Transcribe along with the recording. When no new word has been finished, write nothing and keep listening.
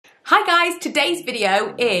Hi guys, today's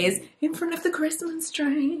video is in front of the Christmas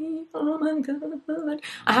tree. Oh my god.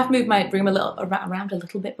 I have moved my room around a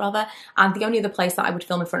little bit rather, and the only other place that I would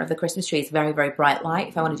film in front of the Christmas tree is very, very bright light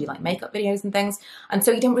if I want to do like makeup videos and things, and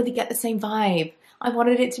so you don't really get the same vibe. I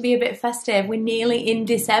wanted it to be a bit festive. We're nearly in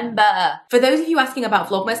December. For those of you asking about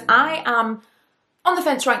Vlogmas, I am on the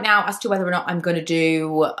fence right now as to whether or not I'm going to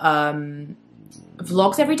do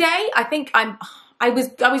vlogs every day. I think I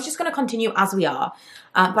was just going to continue as we are.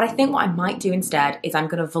 But I think what I might do instead is I'm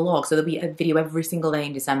going to vlog, so there'll be a video every single day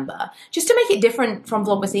in December, just to make it different from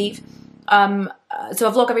Vlogmas Eve. So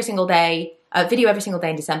a vlog every single day, a video every single day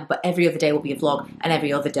in December, but every other day will be a vlog, and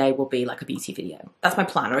every other day will be like a beauty video. That's my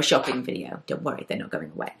plan, or a shopping video. Don't worry, they're not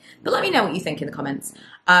going away. But let me know what you think in the comments.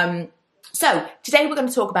 So today we're going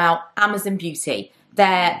to talk about Amazon Beauty.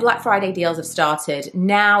 Their Black Friday deals have started.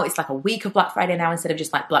 Now it's like a week of Black Friday now, instead of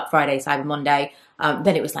just like Black Friday, Cyber Monday.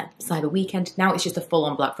 Then it was like Cyber Weekend. Now it's just a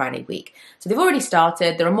full-on Black Friday week. So they've already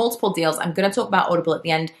started. There are multiple deals. I'm going to talk about Audible at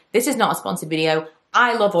the end. This is not a sponsored video.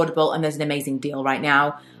 I love Audible, and there's an amazing deal right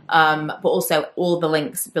now. But also all the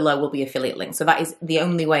links below will be affiliate links. So that is the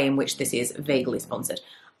only way in which this is vaguely sponsored.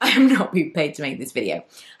 I am not being paid to make this video.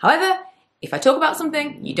 However, if I talk about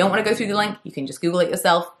something, you don't want to go through the link, you can just Google it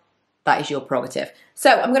yourself. That is your prerogative. So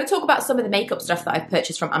I'm going to talk about some of the makeup stuff that I've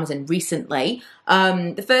purchased from Amazon recently.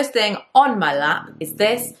 The first thing on my lap is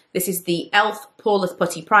this. This is the e.l.f. Poreless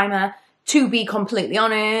Putty Primer. To be completely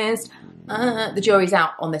honest, the jury's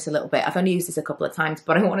out on this a little bit. I've only used this a couple of times,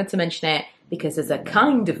 but I wanted to mention it because there's a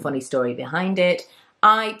kind of funny story behind it.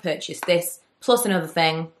 I purchased this plus another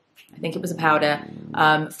thing, I think it was a powder,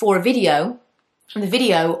 for a video. And the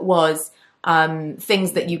video was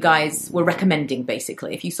things that you guys were recommending,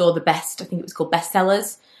 basically. If you saw the best, I think it was called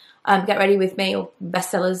bestsellers, get ready with me, or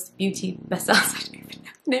bestsellers, beauty bestsellers, I don't even know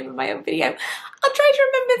the name of my own video. I'll try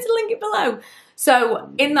to remember to link it below. So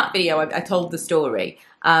in that video, I told the story,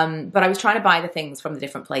 but I was trying to buy the things from the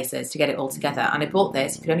different places to get it all together, and I bought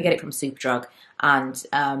this. You could only get it from Superdrug, and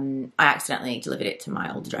I accidentally delivered it to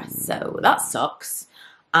my old address, so that sucks.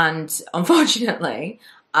 And unfortunately,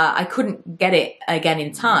 I couldn't get it again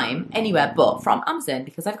in time anywhere but from Amazon,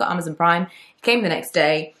 because I've got Amazon Prime. It came the next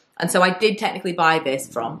day, and so I did technically buy this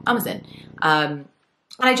from Amazon. And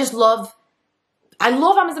I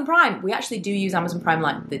love Amazon Prime. We actually do use Amazon Prime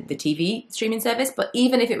like the TV streaming service, but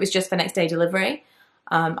even if it was just for next day delivery,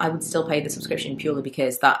 I would still pay the subscription purely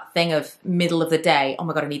because that thing of middle of the day, oh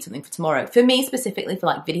my god, I need something for tomorrow. For me specifically, for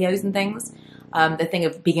like videos and things, the thing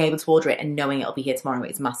of being able to order it and knowing it'll be here tomorrow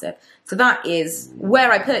is massive. So that is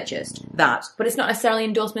where I purchased that, but it's not necessarily an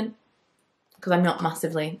endorsement because I'm not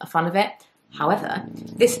massively a fan of it. However,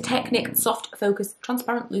 this Technic Soft Focus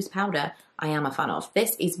Transparent Loose Powder I am a fan of.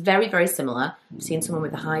 This is very, very similar. I've seen someone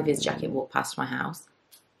with a high-vis jacket walk past my house.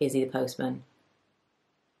 Is he the postman?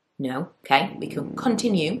 No. Okay, we can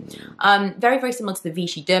continue. Very, very similar to the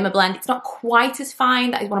Vichy Derma Blend. It's not quite as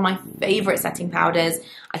fine. That is one of my favourite setting powders.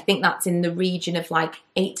 I think that's in the region of like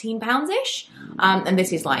 £18-ish. And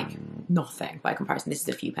this is like nothing by comparison. This is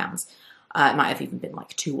a few pounds. It might have even been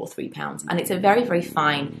like £2 or £3. And it's a very, very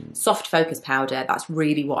fine, soft focus powder. That's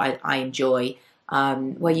really what I enjoy.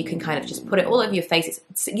 Where you can kind of just put it all over your face.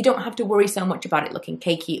 You don't have to worry so much about it looking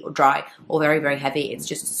cakey or dry or very, very heavy. It's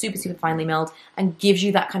just super, super finely milled and gives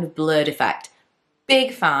you that kind of blurred effect.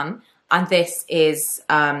 Big fan. And this is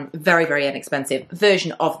very, very inexpensive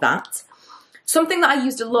version of that. Something that I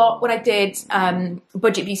used a lot when I did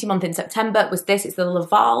Budget Beauty Month in September was this. It's the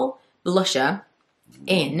Laval blusher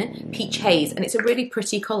in Peach Haze, and it's a really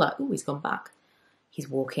pretty colour. Ooh, he's gone back. He's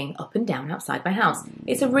walking up and down outside my house.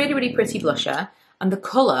 It's a really, really pretty blusher, and the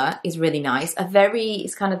colour is really nice.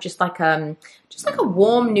 It's kind of just like a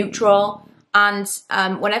warm neutral. And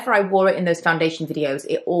whenever I wore it in those foundation videos,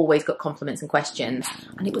 it always got compliments and questions.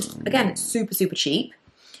 And it was, again, super, super cheap.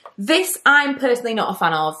 This I'm personally not a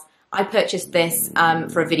fan of. I purchased this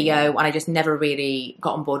for a video, and I just never really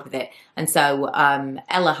got on board with it. And so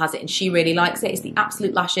Ella has it, and she really likes it. It's the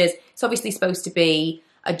Absolute Lashes. It's obviously supposed to be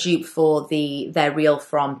a dupe for their reel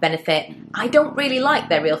from Benefit. I don't really like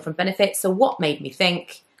their reel from Benefit, so what made me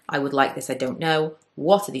think I would like this, I don't know.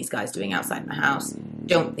 What are these guys doing outside my house?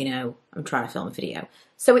 Don't they know I'm trying to film a video?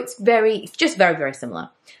 So it's just very, very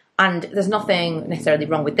similar. And there's nothing necessarily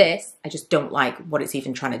wrong with this. I just don't like what it's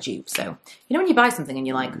even trying to dupe. So, you know when you buy something and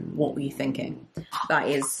you're like, what were you thinking? That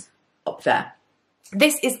is up there.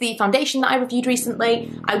 This is the foundation that I reviewed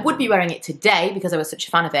recently. I would be wearing it today because I was such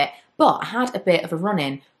a fan of it, but I had a bit of a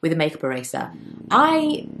run-in with a makeup eraser.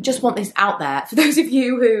 I just want this out there for those of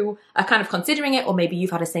you who are kind of considering it, or maybe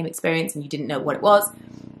you've had the same experience and you didn't know what it was.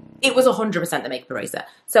 it was 100% the makeup eraser.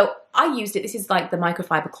 So I used it. This is like the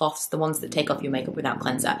microfiber cloths, the ones that take off your makeup without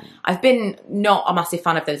cleanser. I've been not a massive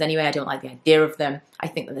fan of those anyway. I don't like the idea of them. I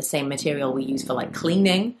think they're the same material we use for like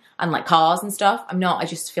cleaning and like cars and stuff. I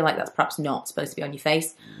just feel like that's perhaps not supposed to be on your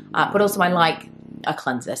face. But also I like a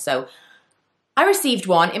cleanser. So I received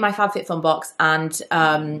one in my FabFitFun box, and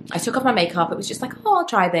I took off my makeup. It was just like, oh, I'll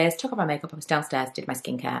try this. Took off my makeup. I was downstairs, did my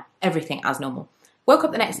skincare, everything as normal. Woke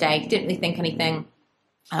up the next day, didn't really think anything.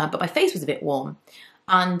 But my face was a bit warm,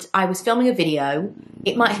 and I was filming a video.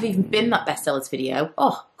 It might have even been that bestsellers video.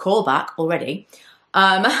 Oh, callback already.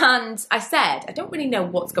 And I said, I don't really know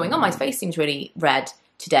what's going on. My face seems really red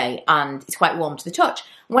today, and it's quite warm to the touch.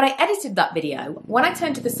 When I edited that video, when I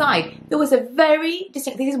turned to the side, there was a very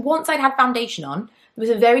distinct, this is once I'd had foundation on, there was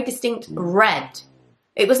a very distinct red.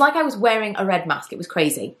 It was like I was wearing a red mask. It was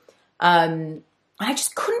crazy. I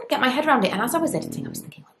just couldn't get my head around it. And as I was editing, I was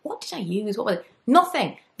thinking, what did I use? What was it?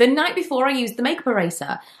 Nothing. The night before I used the makeup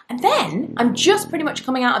eraser. And then, I'm just pretty much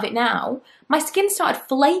coming out of it now, my skin started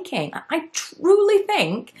flaking. I truly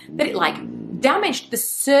think that it like damaged the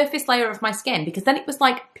surface layer of my skin, because then it was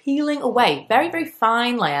like peeling away. Very, very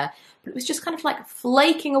fine layer. But it was just kind of like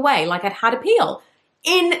flaking away like I'd had a peel.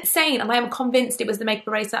 Insane. And I am convinced it was the makeup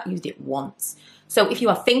eraser. I used it once. So if you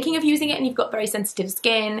are thinking of using it and you've got very sensitive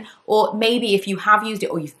skin, or maybe if you have used it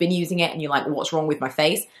or you've been using it and you're like, what's wrong with my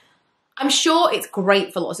face? I'm sure it's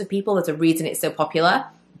great for lots of people. There's a reason it's so popular,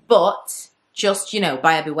 but just, you know,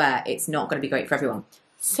 buyer beware. It's not going to be great for everyone.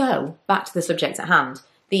 So back to the subject at hand.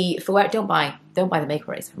 The Fuera, don't buy the makeup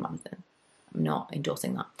eraser from Amazon. I'm not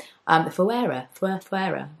endorsing that. The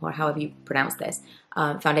Fuera, or however you pronounce this,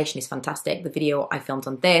 foundation is fantastic. The video I filmed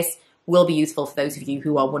on this will be useful for those of you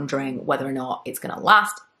who are wondering whether or not it's going to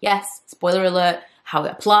last. Yes, spoiler alert, how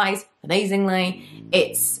it applies amazingly.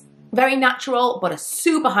 It's very natural, but a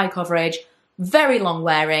super high coverage, very long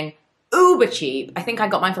wearing, uber cheap. I think I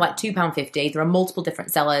got mine for like £2.50. There are multiple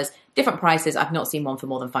different sellers, different prices. I've not seen one for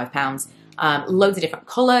more than £5. Loads of different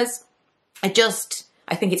colours. I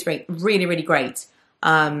think it's really, really great.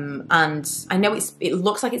 And I know it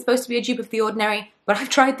looks like it's supposed to be a dupe of The Ordinary, but I've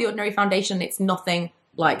tried The Ordinary foundation and it's nothing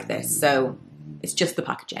like this. So it's just the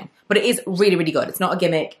packaging. But it is really, really good. It's not a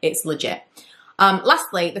gimmick. It's legit.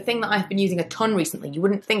 Lastly, the thing that I've been using a ton recently, you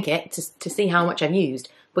wouldn't think it to see how much I've used,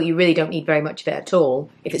 but you really don't need very much of it at all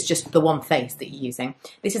if it's just the one face that you're using.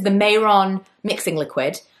 This is the Mayron mixing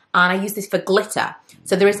liquid, and I use this for glitter.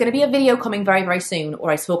 So there is going to be a video coming very, very soon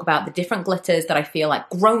where I talk about the different glitters that I feel like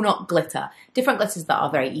grown-up glitter, different glitters that are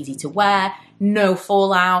very easy to wear, no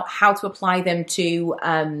fallout, how to apply them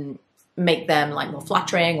to make them like more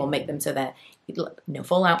flattering or make them so they're no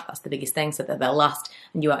fallout. That's the biggest thing, so that they'll last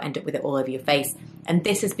and you won't end up with it all over your face. And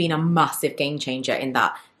this has been a massive game changer in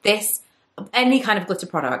that any kind of glitter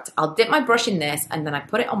product, I'll dip my brush in this and then I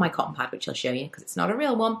put it on my cotton pad, which I'll show you because it's not a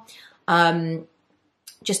real one,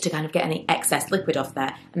 just to kind of get any excess liquid off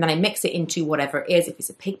there. And then I mix it into whatever it is, if it's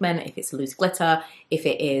a pigment, if it's a loose glitter, if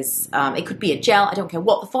it is, it could be a gel, I don't care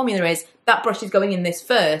what the formula is, that brush is going in this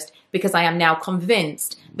first because I am now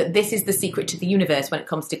convinced that this is the secret to the universe when it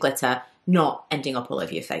comes to glitter, not ending up all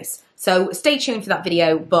over your face. So stay tuned for that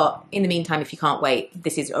video, but in the meantime, if you can't wait,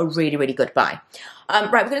 this is a really, really good buy.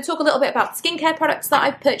 Right, we're going to talk a little bit about skincare products that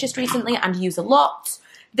I've purchased recently and use a lot.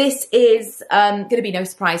 This is going to be no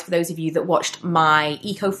surprise for those of you that watched my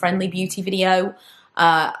eco-friendly beauty video.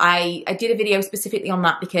 I did a video specifically on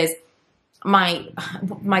that because my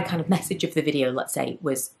kind of message of the video, let's say,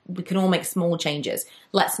 was we can all make small changes.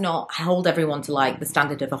 Let's not hold everyone to like the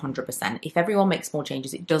standard of 100%. If everyone makes small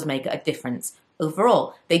changes, it does make a difference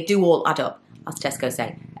overall. They do all add up. As Tesco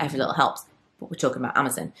say, every little helps. But we're talking about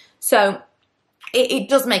Amazon. So it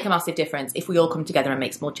does make a massive difference if we all come together and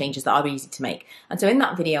make small changes that are easy to make. And so in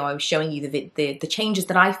that video, I was showing you the changes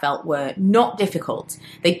that I felt were not difficult.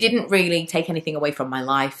 They didn't really take anything away from my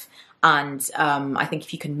life. And I think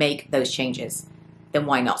if you can make those changes, then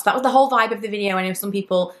why not? So that was the whole vibe of the video. I know some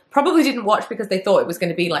people probably didn't watch because they thought it was going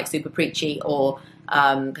to be like super preachy or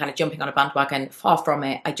kind of jumping on a bandwagon. Far from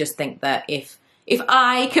it. I just think that if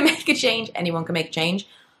I can make a change, anyone can make a change.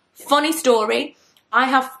 Funny story. I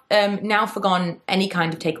have now forgone any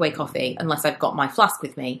kind of takeaway coffee unless I've got my flask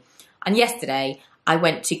with me. And yesterday I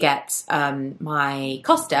went to get my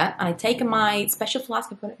Costa and I'd taken my special flask.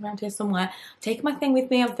 I put it around here somewhere. Taken my thing with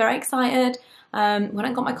me. I was very excited when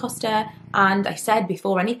I got my Costa, and I said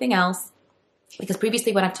before anything else, because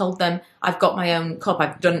previously when I've told them I've got my own cup,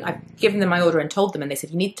 I've given them my order and told them, and they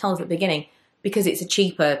said you need to tell us at the beginning because it's a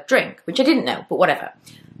cheaper drink, which I didn't know, but whatever.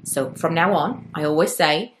 So from now on, I always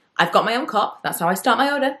say I've got my own cup. That's how I start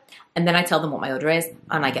my order, and then I tell them what my order is,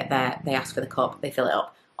 and I get there. They ask for the cup, they fill it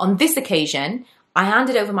up. On this occasion, I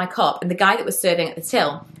handed over my cup and the guy that was serving at the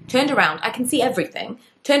till turned around, I can see everything,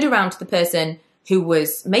 turned around to the person who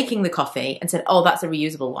was making the coffee and said, oh, that's a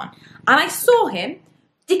reusable one. And I saw him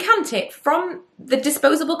decant it from the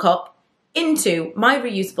disposable cup into my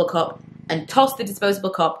reusable cup and toss the disposable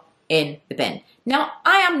cup in the bin. Now,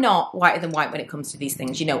 I am not whiter than white when it comes to these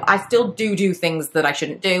things. You know, I still do things that I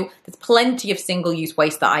shouldn't do. There's plenty of single-use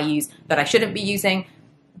waste that I use that I shouldn't be using.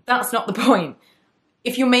 That's not the point.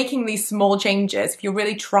 If you're making these small changes, if you're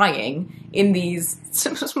really trying in these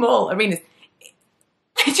small arenas,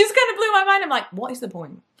 it just kind of blew my mind. I'm like, what is the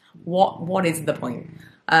point? What is the point?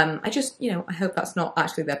 I just, you know, I hope that's not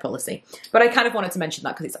actually their policy. But I kind of wanted to mention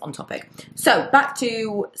that because it's on topic. So back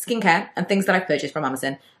to skincare and things that I've purchased from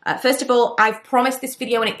Amazon. First of all, I've promised this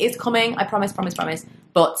video and it is coming. I promise.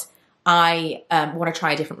 But I want to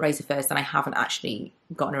try a different razor first and I haven't actually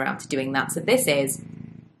gotten around to doing that. So this is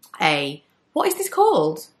what is this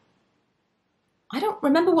called? I don't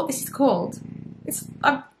remember what this is called.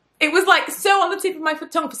 It was like so on the tip of my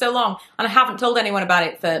tongue for so long and I haven't told anyone about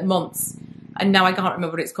it for months. And now I can't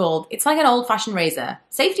remember what it's called. It's like an old-fashioned razor.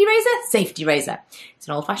 Safety razor? Safety razor. It's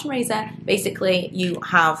an old-fashioned razor. Basically, you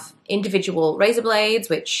have individual razor blades,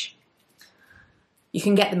 which you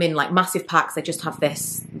can get them in like massive packs. I just have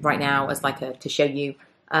this right now as like to show you.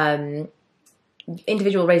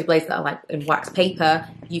 Individual razor blades that are like in wax paper.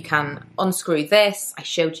 You can unscrew this. I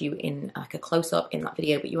showed you in like a close-up in that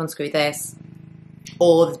video, but you unscrew this.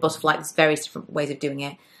 Or there's butterfly. There's various different ways of doing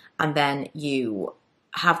it. And then you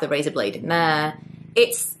have the razor blade in there.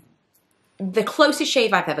 It's the closest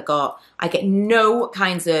shave I've ever got. I get no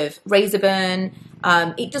kinds of razor burn.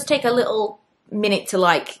 It does take a little minute to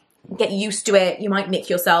like get used to it. You might nick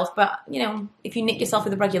yourself, but you know, if you nick yourself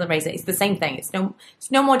with a regular razor, it's the same thing. It's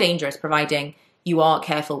no more dangerous, providing you are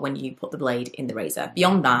careful when you put the blade in the razor.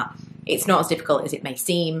 Beyond that, it's not as difficult as it may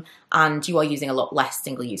seem, and you are using a lot less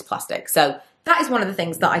single-use plastic. So that is one of the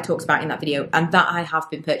things that I talked about in that video, and that I have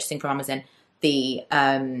been purchasing from Amazon. The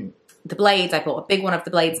blades, I bought a big one of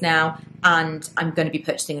the blades now, and I'm going to be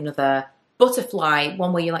purchasing another butterfly,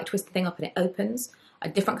 one where you like twist the thing up and it opens, a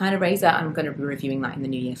different kind of razor. I'm going to be reviewing that in the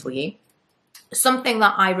new year for you. Something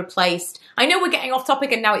that I replaced, I know we're getting off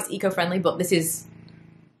topic and now it's eco-friendly, but this is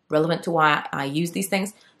relevant to why I use these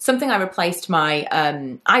things. Something I replaced my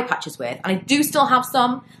eye patches with, and I do still have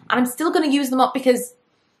some, and I'm still going to use them up because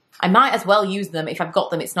I might as well use them if I've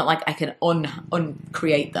got them. It's not like I can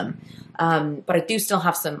uncreate them. But I do still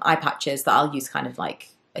have some eye patches that I'll use kind of like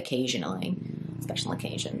occasionally, special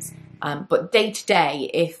occasions. But day to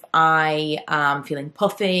day, if I am feeling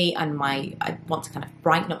puffy and I want to kind of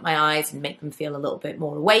brighten up my eyes and make them feel a little bit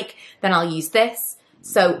more awake, then I'll use this.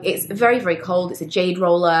 So it's very, very cold. It's a jade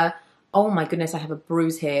roller. Oh my goodness, I have a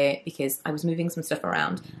bruise here because I was moving some stuff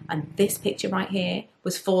around and this picture right here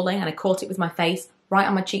was falling and I caught it with my face right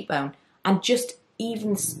on my cheekbone, and just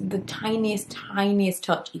even the tiniest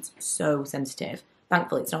touch, it's so sensitive.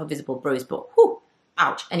 Thankfully, it's not a visible bruise, but whew,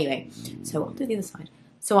 ouch. Anyway, so I'll do the other side.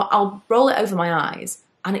 So I'll roll it over my eyes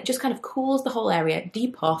and it just kind of cools the whole area,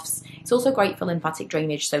 depuffs. It's also great for lymphatic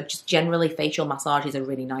drainage, so just generally facial massage is a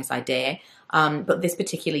really nice idea. But this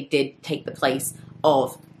particularly did take the place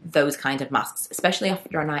of those kind of masks, especially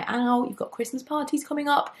after a night out. You've got Christmas parties coming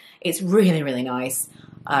up. It's really, really nice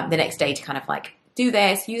the next day to kind of like do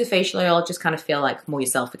this, use a facial oil, just kind of feel like more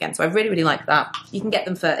yourself again. So I really, really like that. You can get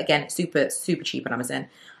them for, again, super, super cheap on Amazon.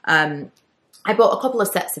 I bought a couple of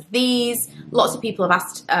sets of these. Lots of people have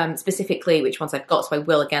asked specifically which ones I've got, so I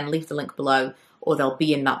will, again, leave the link below, or they'll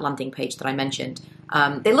be in that landing page that I mentioned.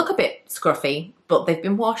 They look a bit scruffy, but they've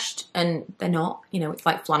been washed and they're not. You know, it's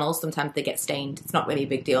like flannels. Sometimes they get stained. It's not really a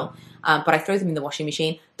big deal. But I throw them in the washing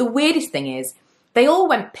machine. The weirdest thing is they all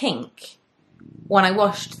went pink when I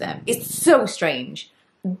washed them. It's so strange.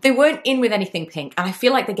 They weren't in with anything pink, and I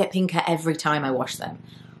feel like they get pinker every time I wash them.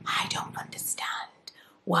 I don't understand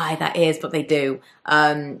why that is, but they do.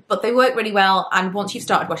 But they work really well, and once you've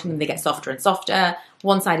started washing them, they get softer and softer.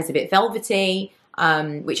 One side is a bit velvety,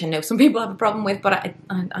 which I know some people have a problem with, but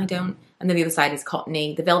I don't. And then the other side is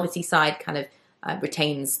cottony. The velvety side kind of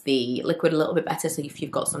retains the liquid a little bit better, so if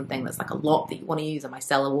you've got something that's like a lot that you want to use, a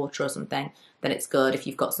micellar water or something, then it's good. If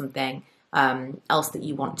you've got something else that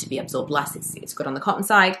you want to be absorbed less, it's good on the cotton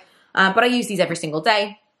side. But I use these every single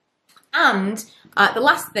day. And the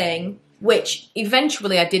last thing, which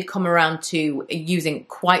eventually I did come around to using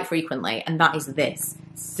quite frequently, and that is this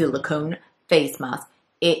silicone face mask.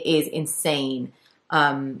 It is insane.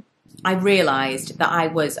 I realised that I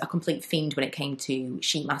was a complete fiend when it came to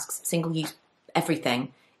sheet masks, single-use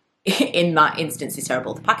everything. In that instance is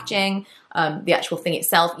terrible. The packaging, the actual thing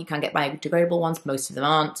itself, you can get biodegradable ones, most of them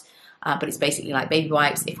aren't. But it's basically like baby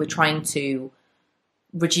wipes. If we're trying to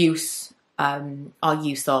reduce our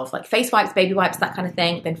use of like face wipes, baby wipes, that kind of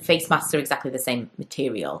thing, then face masks are exactly the same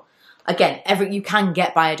material. Again, you can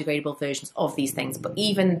get biodegradable versions of these things, but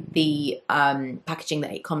even the packaging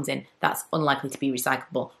that it comes in, that's unlikely to be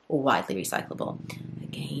recyclable or widely recyclable.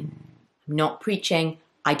 Again, I'm not preaching.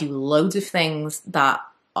 I do loads of things that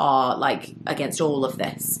are like against all of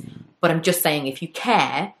this, but I'm just saying if you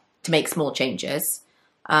care to make small changes,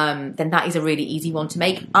 then that is a really easy one to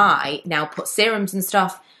make. I now put serums and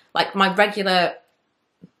stuff, like my regular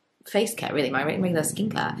face care, really, my regular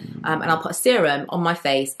skincare, and I'll put a serum on my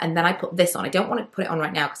face, and then I put this on. I don't want to put it on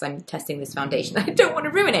right now because I'm testing this foundation. I don't want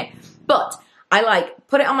to ruin it, but I like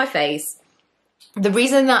put it on my face. The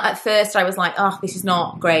reason that at first I was like, oh, this is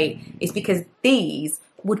not great, is because these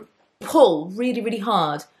would pull really, really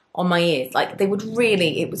hard on my ears. Like they would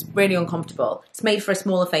really, it was really uncomfortable. It's made for a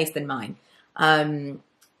smaller face than mine.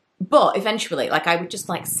 But eventually, like I would just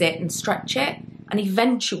like sit and stretch it, and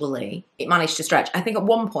eventually it managed to stretch. I think at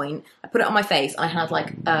one point I put it on my face, and I had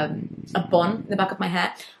like a bun in the back of my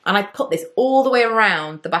hair, and I put this all the way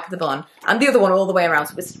around the back of the bun, and the other one all the way around,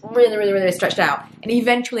 so it was really, really, really stretched out. And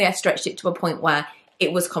eventually I stretched it to a point where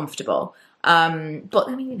it was comfortable. But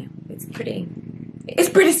I mean, you know, it's pretty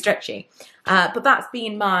stretchy. But that's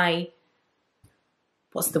been my,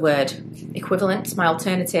 what's the word? Equivalent, my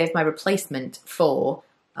alternative, my replacement for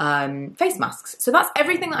face masks. So that's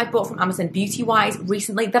everything that I bought from Amazon beauty wise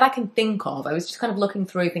recently that I can think of. I was just kind of looking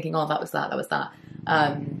through thinking, oh, that was that.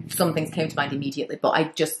 Some things came to mind immediately, but I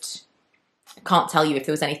just can't tell you if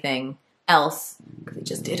there was anything else because it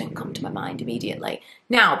just didn't come to my mind immediately.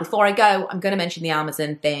 Now, before I go, I'm going to mention the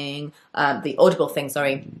Amazon thing, the Audible thing,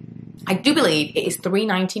 sorry. I do believe it is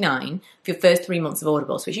 $3.99 for your first 3 months of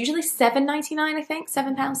Audible. So it's usually $7.99, I think,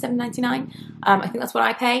 £7, $7.99. I think that's what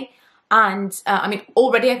I pay. And I mean,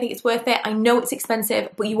 already I think it's worth it. I know it's expensive,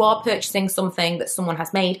 but you are purchasing something that someone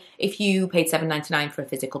has made. If you paid $7.99 for a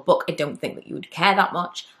physical book, I don't think that you would care that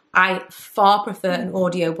much. I far prefer an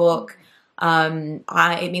audiobook.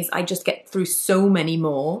 It means I just get through so many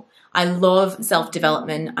more. I love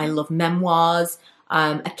self-development. I love memoirs.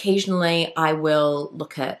 Occasionally I will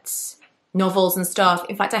look at novels and stuff.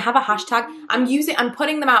 In fact, I have a hashtag. I'm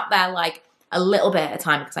putting them out there like a little bit at a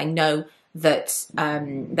time because I know that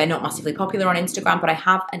they're not massively popular on Instagram, but I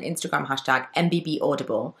have an Instagram hashtag,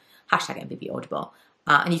 MBBAudible, hashtag MBBAudible.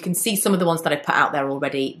 And you can see some of the ones that I've put out there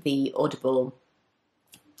already, the Audible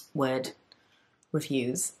word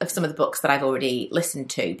reviews of some of the books that I've already listened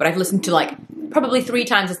to. But I've listened to like probably 3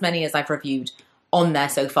 times as many as I've reviewed on there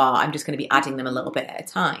so far. I'm just going to be adding them a little bit at a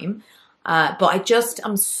time. But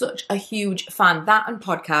I'm such a huge fan. That and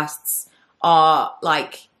podcasts are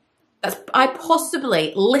like, I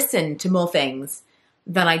possibly listen to more things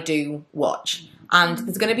than I do watch. And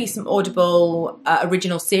there's going to be some Audible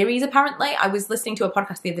original series, apparently. I was listening to a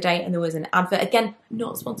podcast the other day and there was an advert. Again,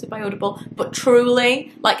 not sponsored by Audible, but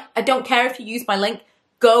truly, like, I don't care if you use my link.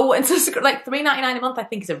 Go and subscribe. Like $3.99 a month, I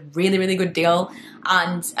think is a really, really good deal.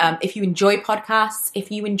 And if you enjoy podcasts,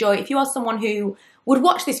 if you are someone who would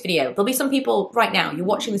watch this video, there'll be some people right now, you're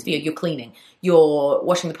watching this video, you're cleaning, you're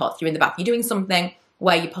washing the pots, you're in the bath, you're doing something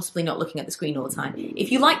where you're possibly not looking at the screen all the time.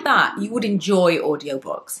 If you like that, you would enjoy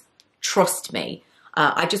audiobooks. Trust me.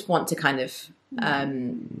 I just want to kind of, I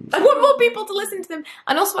want more people to listen to them.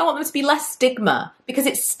 And also I want them to be less stigma because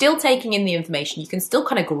it's still taking in the information. You can still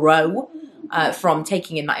kind of grow from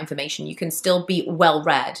taking in that information. You can still be well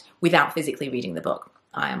read without physically reading the book.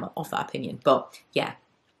 I am of that opinion. But yeah,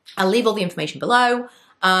 I'll leave all the information below.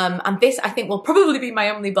 And this, I think, will probably be my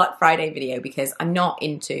only Black Friday video because I'm not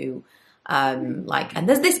into like, and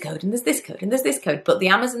there's this code and there's this code and there's this code. But the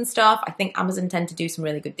Amazon stuff, I think Amazon tend to do some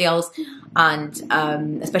really good deals. And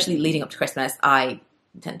especially leading up to Christmas, I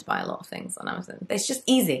tend to buy a lot of things on Amazon. It's just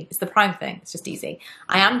easy. It's the prime thing. It's just easy.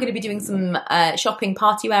 I am going to be doing some shopping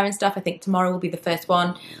party wear and stuff. I think tomorrow will be the first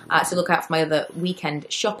one. So look out for my other weekend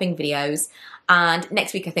shopping videos. And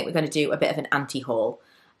next week, I think we're going to do a bit of an anti-haul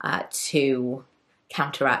to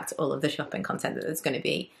counteract all of the shopping content that's going to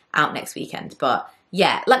be out next weekend. But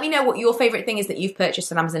yeah, let me know what your favourite thing is that you've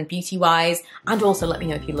purchased on Amazon beauty-wise, and also let me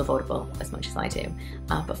know if you love Audible as much as I do.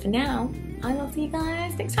 But for now, I will see you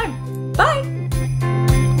guys next time. Bye!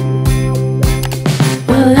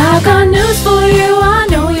 Well, I've got news for you.